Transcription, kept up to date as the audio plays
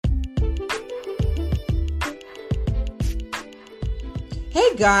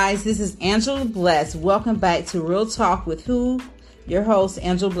Hey guys, this is Angela Bless. Welcome back to Real Talk with who? Your host,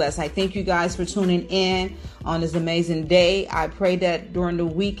 Angela Bless. I thank you guys for tuning in on this amazing day. I pray that during the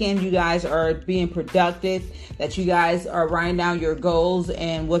weekend you guys are being productive, that you guys are writing down your goals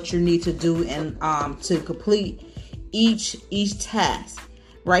and what you need to do and to complete each task.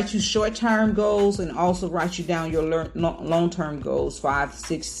 Write you short-term goals and also write you down your long-term goals, 5,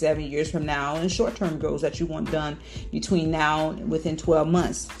 6, 7 years from now, and short-term goals that you want done between now and within 12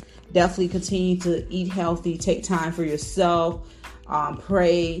 months. Definitely continue to eat healthy, take time for yourself,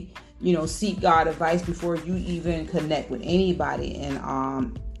 pray, seek God advice before you even connect with anybody in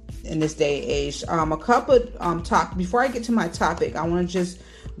this day and age. A couple before I get to my topic, I want to just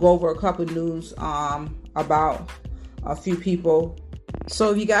go over a couple news about a few people.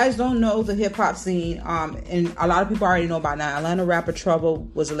 So if you guys don't know the hip hop scene, and a lot of people already know about now, Atlanta rapper Trouble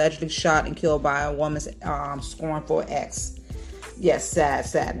was allegedly shot and killed by a woman's scornful ex. Yes,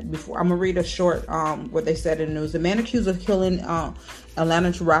 sad. Before I'm gonna read a short what they said in the news. The man accused of killing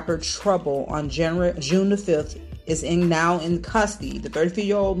Atlanta rapper Trouble on June the 5th is now in custody. The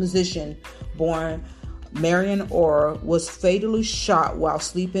 33-year-old musician, born Marion Orr, was fatally shot while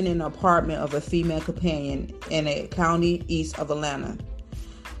sleeping in an apartment of a female companion in a county east of Atlanta.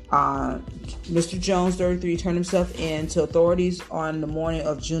 Mr. Jones, 33, turned himself in to authorities on the morning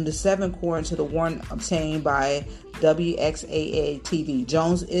of June the 7th, according to the warrant obtained by WXAA TV.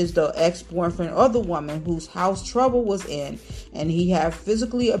 Jones is the ex-boyfriend of the woman whose house Trouble was in, and he had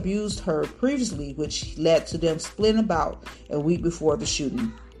physically abused her previously, which led to them splitting about a week before the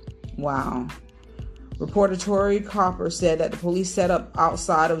shooting. Wow. Reporter Tori Copper said that the police set up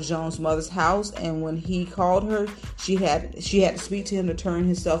outside of Jones' mother's house, and when he called her, she had to speak to him to turn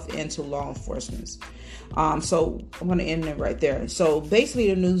himself into law enforcement. So I'm going to end it right there. So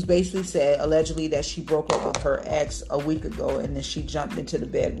basically, the news said allegedly that she broke up with her ex a week ago, and then she jumped into the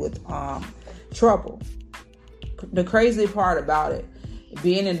bed with Trouble. The crazy part about it,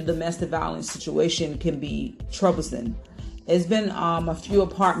 being in a domestic violence situation can be troublesome. It's been a few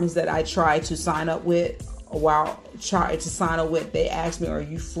apartments that I tried to sign up with. They asked me, are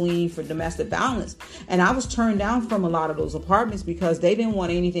you fleeing for domestic violence? And I was turned down from a lot of those apartments because they didn't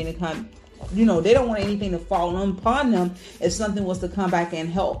want anything to come, they don't want anything to fall upon them if something was to come back and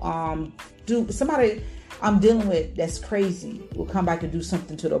help somebody I'm dealing with that's crazy will come back and do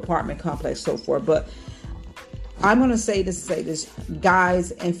something to the apartment complex, so forth. But I'm going to say this,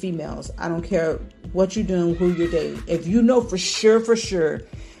 guys and females, I don't care what you're doing, who you're dating. If you know for sure,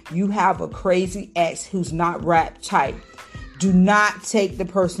 you have a crazy ex who's not wrapped tight, do not take the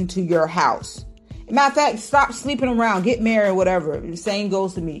person to your house. Matter of fact, stop sleeping around, get married, whatever. The same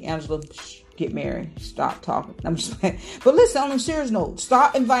goes to me, Angela. Get married. Stop talking. I'm just saying. But listen, on a serious note,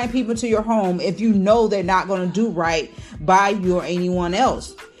 stop inviting people to your home if you know they're not going to do right by you or anyone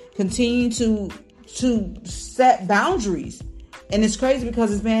else. Continue to set boundaries. And it's crazy because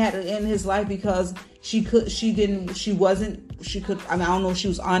this man had to end his life because I don't know if she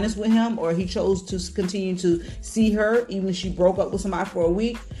was honest with him or he chose to continue to see her even if she broke up with somebody for a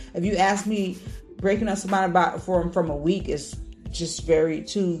week. If you ask me, breaking up somebody from a week is just very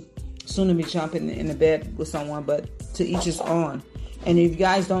too soon to be jumping in the bed with someone, but to each his own. And if you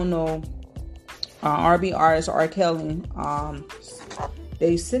guys don't know, R&B artist R. Kelly,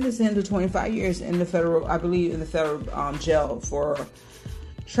 they sentenced him to 25 years in the federal jail for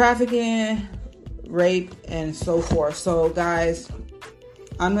trafficking, rape, and so forth. So, guys,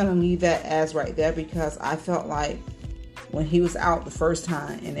 I'm going to leave that as right there because I felt like when he was out the first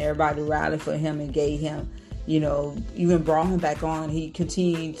time and everybody rallied for him and gave him, even brought him back on, he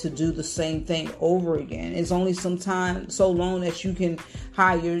continued to do the same thing over again. It's only so long that you can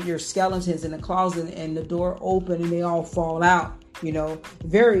hide your skeletons in the closet and the door open and they all fall out.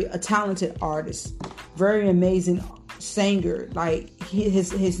 Very a talented artist, very amazing singer. Like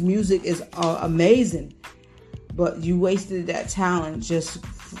his music is amazing, but you wasted that talent just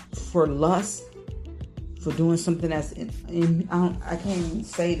for lust, for doing something that's I can't even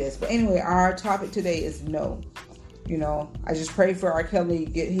say this. But anyway, our topic today is no. I just pray for R. Kelly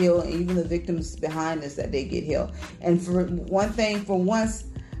get healed, and even the victims behind us that they get healed. And for once,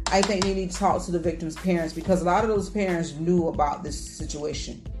 I think they need to talk to the victims' parents because a lot of those parents knew about this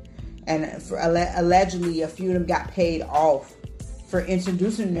situation. And allegedly, a few of them got paid off for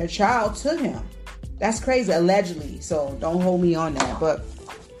introducing their child to him. That's crazy, allegedly. So don't hold me on that. But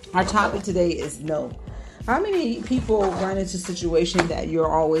our topic today is no. How many people run into situations that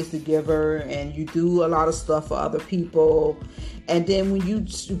you're always the giver and you do a lot of stuff for other people, and then when you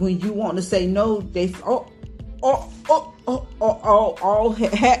want to say no, they all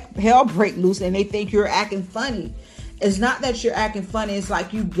hell break loose and they think you're acting funny. It's not that you're acting funny. It's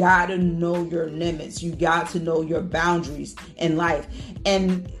like you got to know your limits. You got to know your boundaries in life.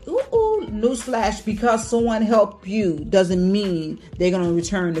 And newsflash, because someone helped you doesn't mean they're going to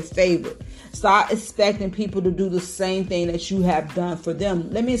return the favor. Start expecting people to do the same thing that you have done for them.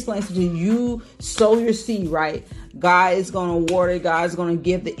 Let me explain something to you. You sow your seed, right? God is going to water it. God is going to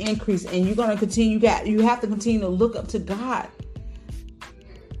give the increase. And you're going to continue. You have to continue to look up to God,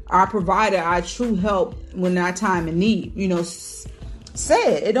 our provider, our true help when our time in need. You know,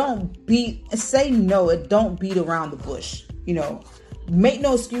 say it. Say no. It don't beat around the bush. You know, make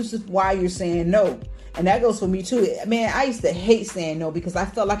no excuses why you're saying no. And that goes for me too. Man, I used to hate saying no because I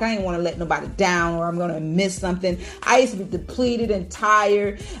felt like I didn't want to let nobody down or I'm going to miss something. I used to be depleted and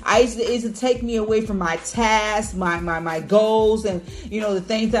tired. It used to take me away from my tasks, my goals, and, you know, the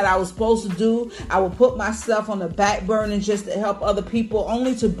things that I was supposed to do. I would put myself on the back burner just to help other people,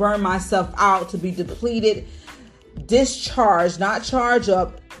 only to burn myself out, to be depleted, discharged, not charge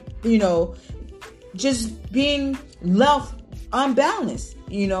up, you know, just being left unbalanced.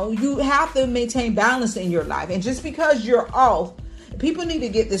 You know, you have to maintain balance in your life. And just because you're off, people need to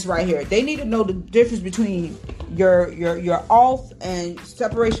get this right here. They need to know the difference between your off and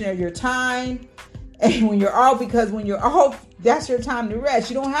separation of your time. And when you're off, because when you're off, that's your time to rest.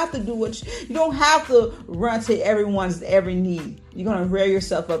 You don't have to do you don't have to run to everyone's every need. You're going to wear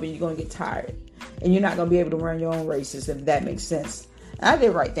yourself up and you're going to get tired. And you're not going to be able to run your own races, if that makes sense. I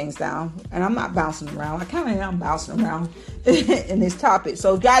did write things down, and I'm not bouncing around. I kind of am bouncing around in this topic.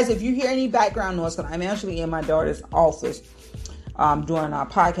 So, guys, if you hear any background noise, because I'm actually in my daughter's office doing our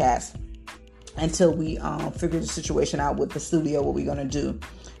podcast until we figure the situation out with the studio, what we're going to do,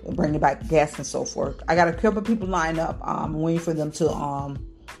 and bring back guests and so forth. I got a couple of people lined up. I'm waiting for them to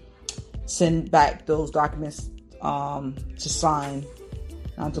send back those documents to sign,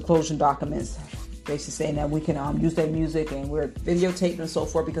 to closing documents. Basically saying that we can use their music and we're videotaping and so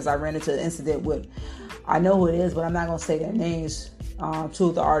forth, because I ran into an incident with, I know who it is, but I'm not going to say their names. Two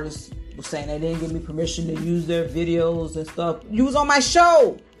of the artists were saying they didn't give me permission to use their videos and stuff. You was on my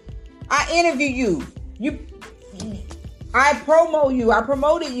show. I interviewed you. I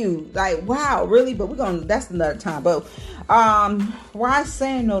promoted you. Like, wow, really? But that's another time. But why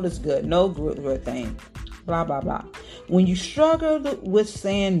saying no is good? No good thing. Blah, blah, blah. When you struggle with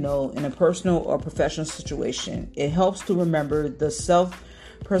saying no in a personal or professional situation, it helps to remember the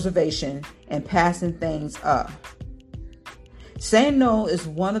self-preservation and passing things up. Saying no is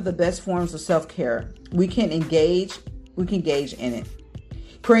one of the best forms of self-care. We can engage in it.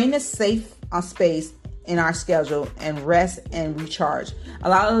 Creating a safe space in our schedule and rest and recharge. A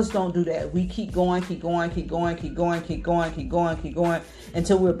lot of us don't do that. We keep going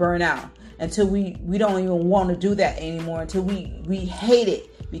until we're burnt out. Until we don't even want to do that anymore, until we hate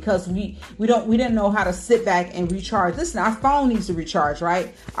it because we didn't know how to sit back and recharge. Listen, our phone needs to recharge,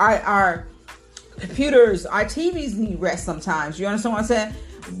 right? Our computers, our TVs need rest sometimes. You understand what I'm saying?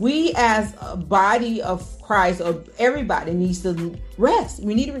 We as a body of Christ, or everybody, needs to rest.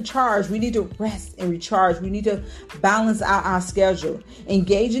 We need to recharge. We need to rest and recharge. We need to balance out our schedule,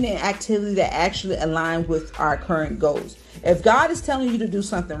 engaging in activity that actually align with our current goals. If God is telling you to do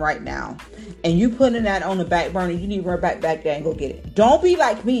something right now and you putting that on the back burner, you need to run back there and go get it. Don't be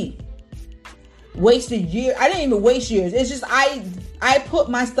like me. Wasted years. I didn't even waste years. It's just I put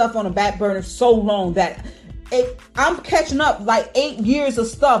my stuff on the back burner so long that I'm catching up, like 8 years of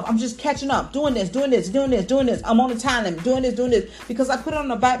stuff. I'm just catching up, doing this. I'm on the time limit, doing this, because I put it on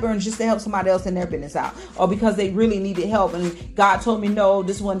the back burner just to help somebody else in their business out, or because they really needed help. And God told me, no,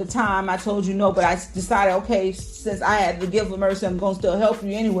 this wasn't the time. I told you no, but I decided, okay, since I had the gift of mercy, I'm going to still help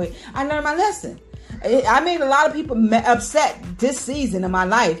you anyway. I learned my lesson. I made a lot of people upset this season of my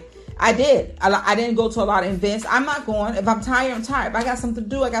life. I did. I didn't go to a lot of events. I'm not going. If I'm tired, I'm tired. If I got something to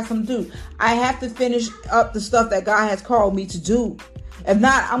do, I got something to do. I have to finish up the stuff that God has called me to do. If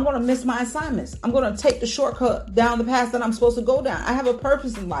not, I'm going to miss my assignments. I'm going to take the shortcut down the path that I'm supposed to go down. I have a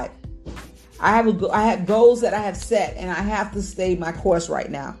purpose in life. I have goals that I have set, and I have to stay my course right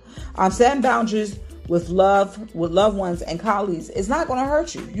now. I'm setting boundaries with loved ones and colleagues. It's not going to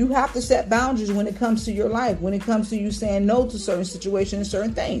hurt you. You have to set boundaries when it comes to your life, when it comes to you saying no to certain situations and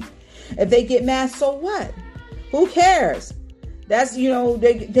certain things. If they get mad, so what? Who cares? That's,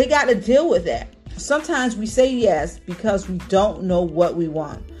 they got to deal with that. Sometimes we say yes because we don't know what we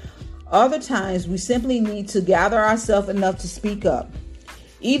want. Other times we simply need to gather ourselves enough to speak up.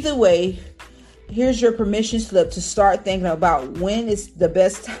 Either way, here's your permission slip to start thinking about when it's the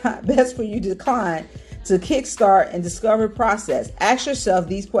best for you to decline, to kickstart and discover process. Ask yourself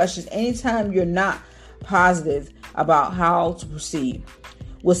these questions anytime you're not positive about how to proceed.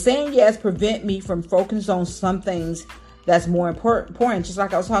 Will saying yes prevent me from focusing on some things that's more important? Just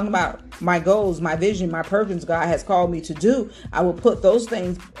like I was talking about my goals, my vision, my purpose God has called me to do. I will put those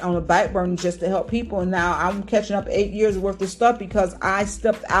things on the back burner just to help people. And now I'm catching up 8 years worth of stuff because I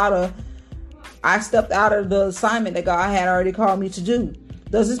stepped out of the assignment that God had already called me to do.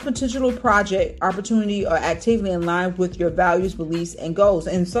 Does this potential project, opportunity, or activity align with your values, beliefs, and goals?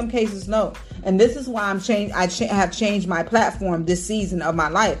 In some cases, no. And this is why I have changed my platform this season of my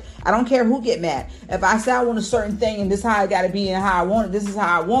life. I don't care who get mad. If I say I want a certain thing and this is how I got to be and how I want it, this is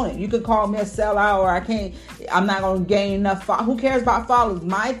how I want it. You could call me a sellout or I'm not going to gain enough. Who cares about followers?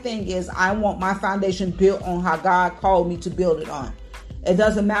 My thing is I want my foundation built on how God called me to build it on. It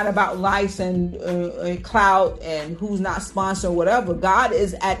doesn't matter about likes and clout and who's not sponsored or whatever. God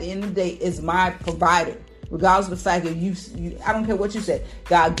is, at the end of the day, is my provider. Regardless of the fact that you I don't care what you say.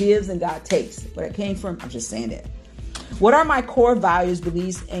 God gives and God takes. Where it came from, I'm just saying that. What are my core values,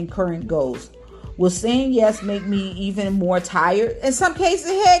 beliefs, and current goals? Will saying yes make me even more tired? In some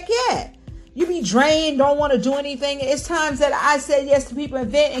cases, heck yeah. You be drained, don't want to do anything. It's times that I said yes to people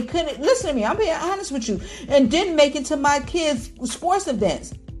event and couldn't listen to me. I'm being honest with you, and didn't make it to my kids' sports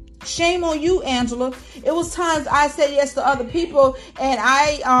events. Shame on you, Angela. It was times I said yes to other people, and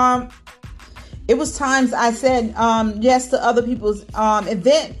it was times I said yes to other people's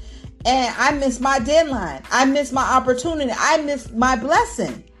event, and I missed my deadline. I missed my opportunity. I missed my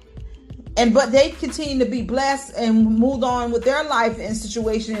blessing. But they continue to be blessed and moved on with their life and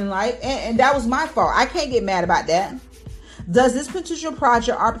situation in life. And that was my fault. I can't get mad about that. Does this potential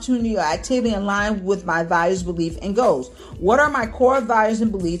project, opportunity, or activity align with my values, beliefs, and goals? What are my core values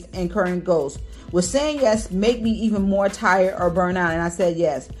and beliefs and current goals? Will saying yes make me even more tired or burn out? And I said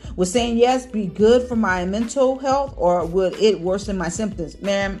yes. Will saying yes be good for my mental health, or would it worsen my symptoms?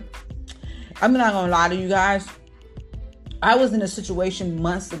 Man, I'm not going to lie to you guys. I was in a situation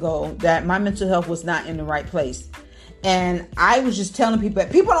months ago that my mental health was not in the right place. And I was just telling people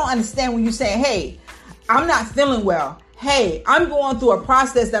don't understand when you say, hey, I'm not feeling well. Hey, I'm going through a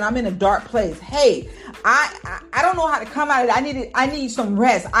process that I'm in a dark place. Hey, I don't know how to come out of it. I need some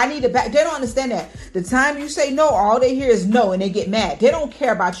rest. I need it back. They don't understand that. The time you say no, all they hear is no, and they get mad. They don't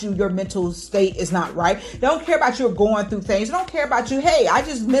care about you. Your mental state is not right. They don't care about you going through things. They don't care about you. Hey, I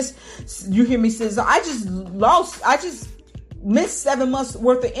just missed, you hear me say, I just missed 7 months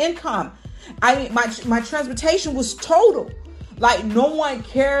worth of income. My transportation was total. Like, no one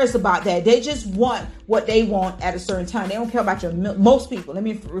cares about that. They just want what they want at a certain time. They don't care about most people. Let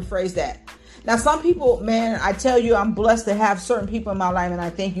me rephrase that. Now, some people, man, I tell you, I'm blessed to have certain people in my life, and I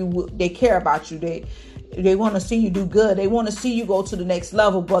think they care about you. They want to see you do good. They want to see you go to the next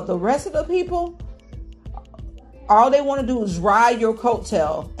level. But the rest of the people, all they want to do is ride your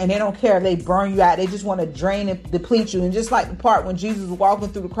coattail, and they don't care if they burn you out. They just want to drain and deplete you. And just like the part when Jesus was walking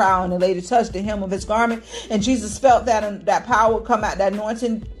through the crowd and the lady touched the hem of his garment, and Jesus felt that power come out, that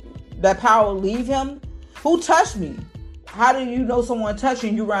anointing, that power leave him. Who touched me? How do you know someone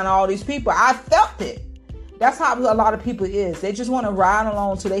touching you around all these people? I felt it. That's how a lot of people is. They just want to ride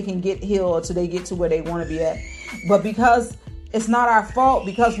along till they can get healed or till they get to where they want to be at. But because it's not our fault,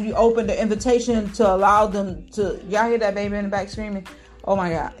 because we opened the invitation to allow them to... Y'all hear that baby in the back screaming? Oh my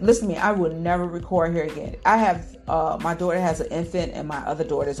God. Listen to me. I would never record here again. I have... my daughter has an infant, and my other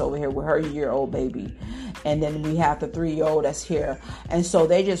daughter's over here with her year-old baby. And then we have the 3-year-old that's here. And so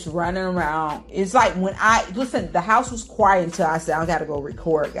they just running around. It's like when listen, the house was quiet until I said, I got to go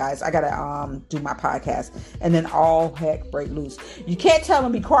record, guys. I got to do my podcast. And then all heck break loose. You can't tell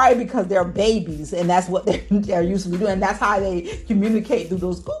them be quiet because they're babies. And that's what they're usually doing. That's how they communicate through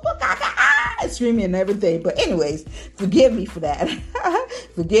those screaming and everything. But anyways, forgive me for that.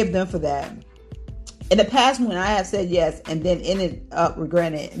 Forgive them for that. In the past, when I have said yes and then ended up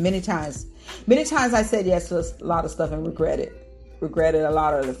regretting it many times I said yes to a lot of stuff and regretted a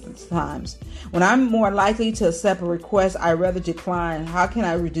lot of the times. When I'm more likely to accept a request, I rather decline. How can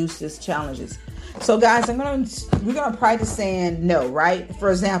I reduce these challenges? So guys, we're gonna practice saying no, right?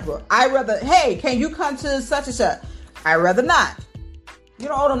 For example, hey, can you come to such and such? I rather not. You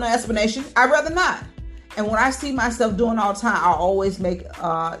don't owe them no explanation. I rather not. And when I see myself doing all the time, I always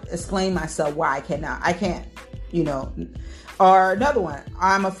explain myself why I cannot. I can't, Or another one,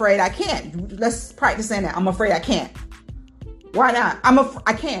 I'm afraid I can't. Let's practice saying that. I'm afraid I can't. Why not?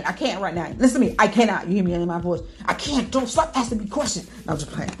 I can't right now. Listen to me. I cannot. You hear me in my voice. I can't. Don't stop asking me questions. No, I'm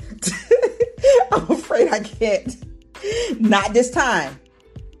just playing. I'm afraid I can't. Not this time.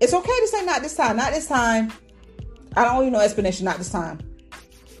 It's okay to say not this time. Not this time. I don't owe you no explanation. Not this time.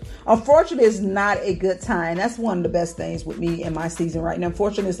 Unfortunately, it's not a good time. That's one of the best things with me in my season right now.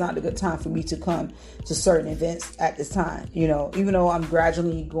 Unfortunately, it's not a good time for me to come to certain events at this time. Even though I'm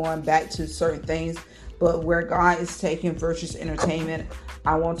gradually going back to certain things, but where God is taking Virtuous Entertainment,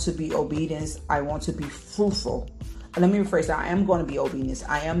 I want to be obedient. I want to be fruitful. And let me rephrase that. I am going to be obedient.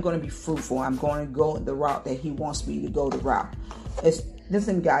 I am going to be fruitful. I'm going to go the route that He wants me to go the route.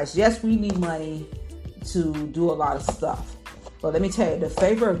 Listen, guys. Yes, we need money to do a lot of stuff. But let me tell you, the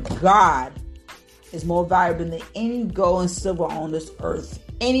favor of God is more valuable than any gold and silver on this earth.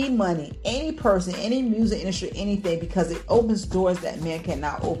 Any money, any person, any music industry, anything, because it opens doors that man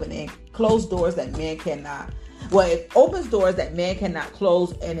cannot open and close doors that man cannot. Well, it opens doors that man cannot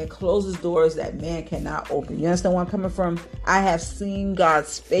close, and it closes doors that man cannot open. You understand where I'm coming from? I have seen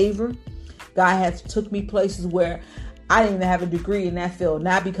God's favor. God has took me places where I didn't even have a degree in that field,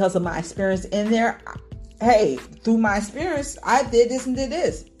 not because of my experience in there. Hey, through my experience, I did this and did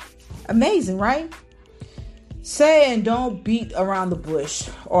this. Amazing, right? Say and don't beat around the bush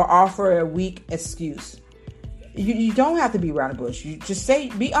or offer a weak excuse. You don't have to be around the bush. You just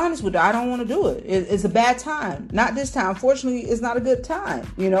be honest with it. I don't want to do it. It's a bad time. Not this time. Fortunately, it's not a good time.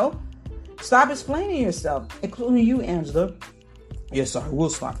 Stop explaining yourself, including you, Angela. Yes, sir. I will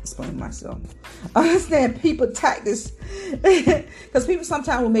stop explaining myself. Understand people tactics, because people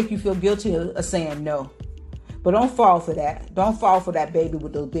sometimes will make you feel guilty of saying no. But don't fall for that. Don't fall for that baby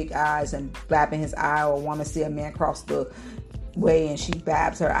with those big eyes and blapping his eye, or want to see a man cross the way and she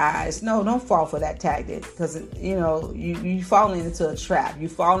babs her eyes. No, don't fall for that tactic, because you fall into a trap. You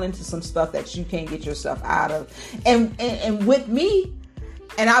fall into some stuff that you can't get yourself out of. And with me,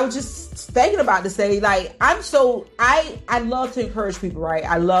 and I was just thinking about to say, like, I love to encourage people, right?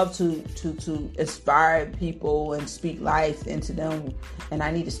 I love to inspire people and speak life into them, and I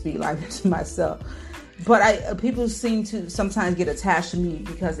need to speak life into myself. But people seem to sometimes get attached to me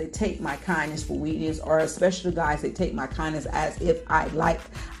because they take my kindness for weakness, or especially the guys, they take my kindness as if I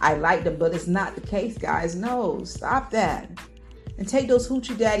like them. But it's not the case, guys. No, stop that. And take those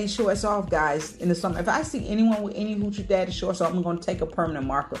hoochie daddy shorts off, guys, in the summer. If I see anyone with any hoochie daddy shorts off, I'm going to take a permanent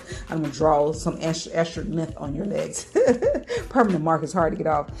marker. I'm going to draw some extra length on your legs. Permanent marker is hard to get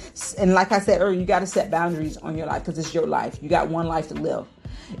off. And like I said earlier, you got to set boundaries on your life, because it's your life. You got one life to live.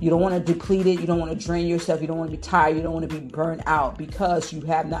 You don't want to deplete it. You don't want to drain yourself. You don't want to be tired. You don't want to be burnt out because you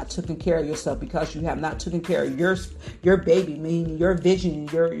have not taken care of yourself, because you have not taken care of your baby, meaning your vision,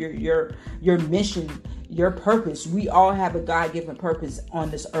 your mission, your purpose. We all have a God-given purpose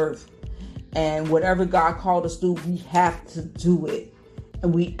on this earth. And whatever God called us to do, we have to do it.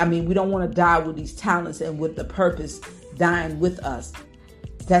 And we don't want to die with these talents and with the purpose dying with us.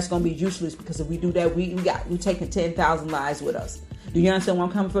 That's going to be useless, because if we do that, we're taking 10,000 lives with us. Do you understand where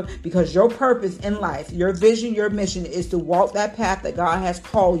I'm coming from? Because your purpose in life, your vision, your mission is to walk that path that God has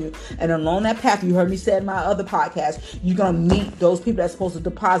called you. And along that path, you heard me say in my other podcast, you're going to meet those people that's supposed to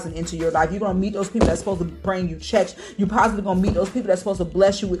deposit into your life. You're going to meet those people that's supposed to bring you checks. You're possibly going to meet those people that's supposed to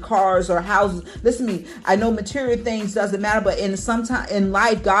bless you with cars or houses. Listen to me. I know material things doesn't matter, but in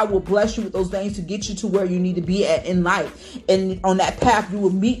life, God will bless you with those things to get you to where you need to be at in life. And on that path, you will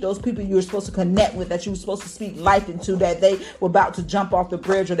meet those people you were supposed to connect with, that you were supposed to speak life into, that they were about to jump off the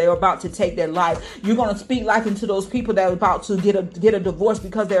bridge, or they were about to take their life. You're going to speak life into those people that are about to get a divorce,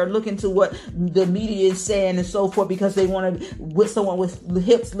 because they're looking to what the media is saying and so forth, because they want to with someone with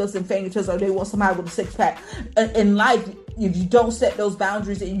hips, lips, and fingertips, or they want somebody with a six pack. In life, if you don't set those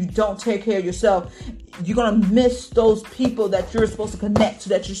boundaries and you don't take care of yourself, you're going to miss those people that you're supposed to connect to,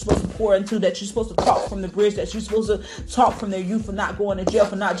 that you're supposed to pour into, that you're supposed to talk from the bridge, that you're supposed to talk from their youth, for not going to jail,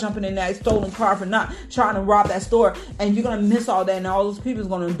 for not jumping in that stolen car, for not trying to rob that store. And you're going to miss all that. And all those people are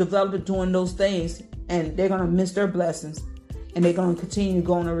going to develop it doing those things. And they're going to miss their blessings. And they're going to continue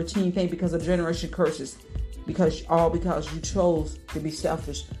going a routine thing because of generation curses. Because you chose to be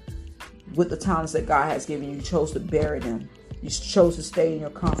selfish with the talents that God has given you. You chose to bury them. You chose to stay in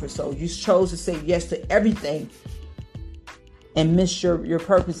your comfort zone. You chose to say yes to everything and miss your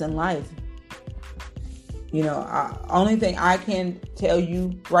purpose in life. Only thing I can tell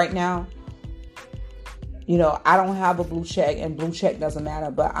you right now, I don't have a blue check, and blue check doesn't matter,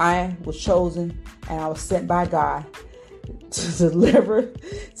 but I was chosen and I was sent by God to deliver,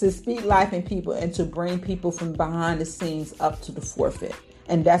 to speak life in people, and to bring people from behind the scenes up to the forefront.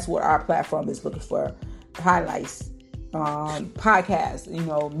 And that's what our platform is looking for. Highlights, podcasts,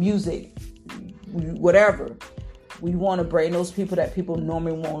 music, whatever. We want to bring those people that people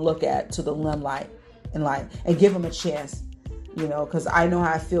normally won't look at to the limelight in life, and give them a chance, because I know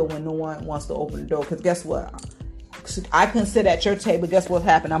how I feel when no one wants to open the door. Because guess what? I couldn't sit at your table. Guess what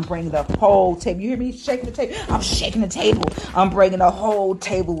happened? I'm bringing the whole table. You hear me shaking the table? I'm shaking the table. I'm bringing the whole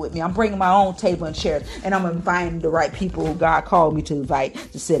table with me. I'm bringing my own table and chairs. And I'm inviting the right people who God called me to invite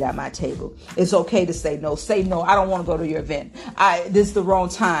to sit at my table. It's okay to say no. Say no. I don't want to go to your event. This is the wrong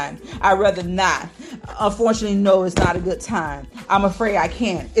time. I'd rather not. Unfortunately, no, it's not a good time. I'm afraid I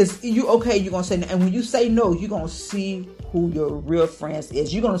can't. It's you okay, you're going to say no. And when you say no, you're going to see who your real friends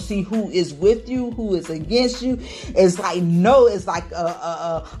is. You're going to see who is with you, who is against you. It's like no, it's like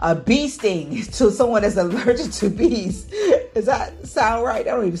a bee sting to someone that's allergic to bees. Does that sound right?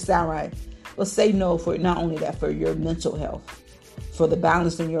 That don't even sound right. But say no for not only that, for your mental health, for the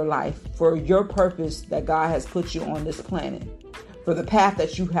balance in your life, for your purpose that God has put you on this planet, for the path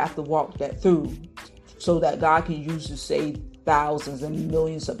that you have to walk that through so that God can use to save thousands and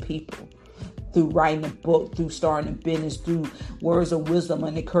millions of people. Through writing a book, through starting a business, through words of wisdom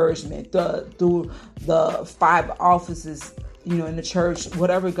and encouragement, through the 5 offices, in the church,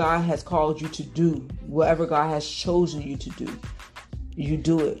 whatever God has called you to do, whatever God has chosen you to do, you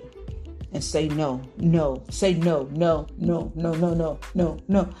do it. And say no, no, say no, no, no, no, no, no, no,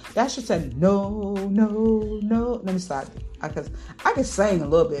 no. That should say no, no, no. Let me stop. I can sing a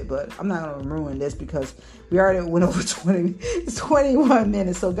little bit, but I'm not going to ruin this because we already went over 21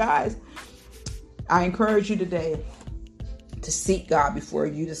 minutes. So guys, I encourage you today to seek God before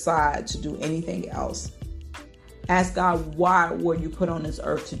you decide to do anything else. Ask God, why were you put on this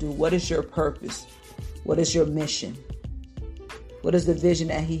earth to do? What is your purpose? What is your mission? What is the vision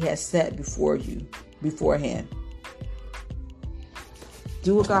that He has set before you beforehand?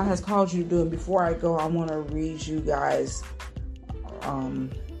 Do what God has called you to do. And before I go, I want to read you guys.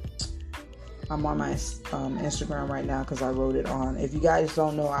 I'm on my Instagram right now because I wrote it on. If you guys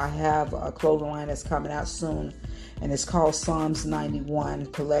don't know, I have a clothing line that's coming out soon, and it's called Psalms 91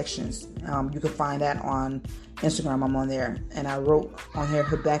 Collections. You can find that on Instagram. I'm on there, and I wrote on here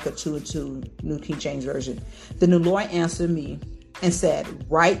Habakkuk 2:2, New King James Version. Then the Lord answered me and said,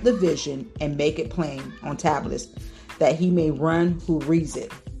 write the vision and make it plain on tablets, that he may run who reads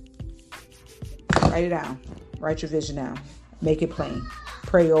it. Write it down. Write your vision down. Make it plain.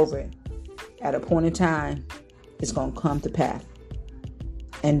 Pray over it. At a point in time, it's going to come to pass.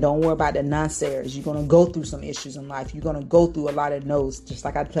 And don't worry about the nonsense. You're going to go through some issues in life. You're going to go through a lot of no's, just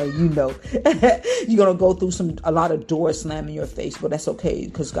like I tell you, You're going to go through a lot of doors slamming in your face, but that's okay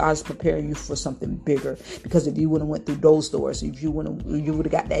because God's preparing you for something bigger. Because if you would have went through those doors, if you would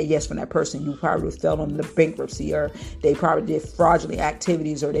have got that yes from that person, you probably would have fell under the bankruptcy, or they probably did fraudulent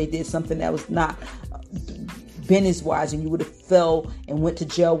activities, or they did something that was not business wise, and you would have fell and went to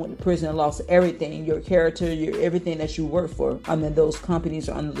jail, went to prison, and lost everything, your character, everything that you worked for under those companies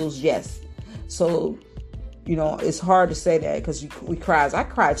or under those yes. So, it's hard to say that because we cry. I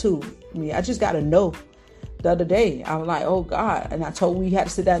cry too. I just got to know. The other day, I was like, oh God. And we had to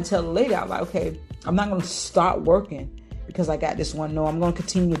sit down and tell the lady, I was like, okay, I'm not going to stop working because I got this one. No, I'm going to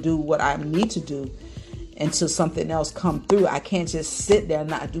continue to do what I need to do until something else come through. I can't just sit there and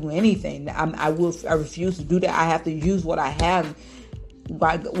not do anything. I refuse to do that. I have to use what I have.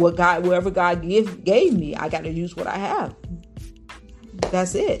 Wherever God gave me, I got to use what I have.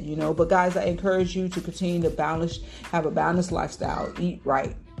 That's it, But guys, I encourage you to continue to have a balanced lifestyle, eat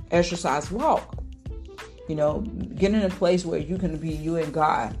right, exercise, walk. Get in a place where you can be you and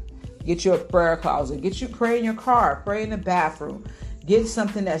God. Get your prayer closet. Pray in your car. Pray in the bathroom. Get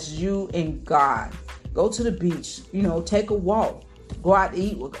something that's you and God. Go to the beach, take a walk, go out to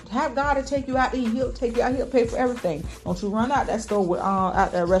eat. Have God to take you out to eat. He'll take you out. He'll pay for everything. Don't you run out that store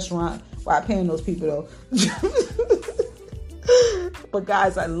out that restaurant while paying those people though. But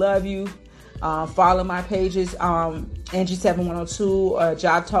guys, I love you. Follow my pages, Angie7102 or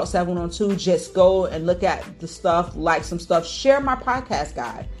Job Talk 702. Just go and look at the stuff, like some stuff. Share my podcast,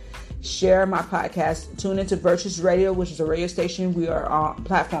 guys. Share my podcast. Tune into Virtuous Radio, which is a radio station. We are on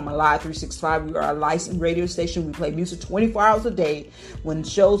platform Alive 365. We are a licensed radio station. We play music 24 hours a day. When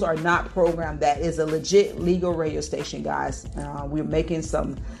shows are not programmed, that is a legit legal radio station, guys. We're making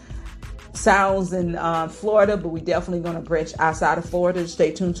some sounds in Florida, but we definitely going to branch outside of Florida.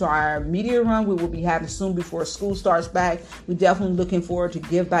 Stay tuned to our media run we will be having soon before school starts back. We're definitely looking forward to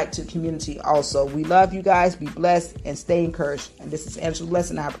give back to the community also. We love you guys. Be blessed and stay encouraged. And this is Angela Bless,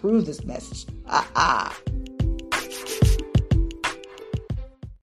 and I approve this message.